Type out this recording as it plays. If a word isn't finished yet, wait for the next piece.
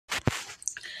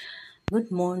Good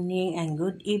morning and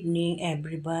good evening,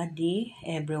 everybody,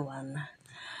 everyone.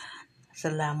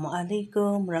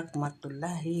 Assalamualaikum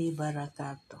rahmatullahi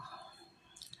barakatuh.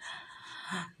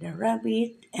 The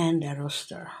rabbit and the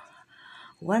rooster.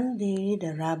 One day,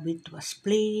 the rabbit was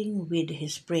playing with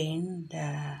his friend,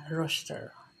 the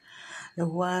rooster.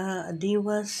 They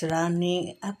was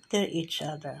running after each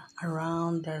other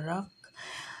around the rock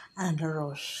and the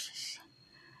roses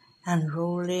and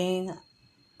rolling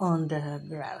on the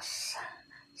grass.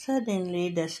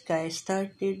 Suddenly, the sky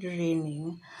started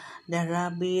raining. The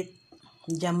rabbit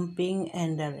jumping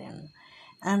in the rain,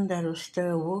 and the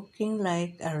rooster walking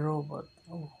like a robot.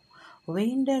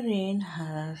 When the rain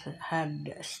had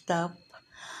stopped,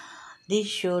 they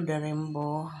saw the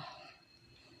rainbow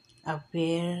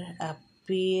appeared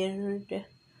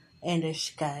in the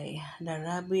sky. The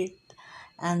rabbit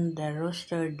and the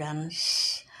rooster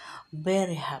danced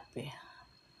very happy.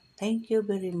 Thank you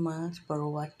very much for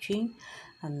watching,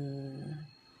 and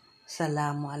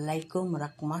Assalamualaikum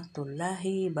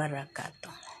warahmatullahi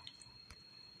wabarakatuh.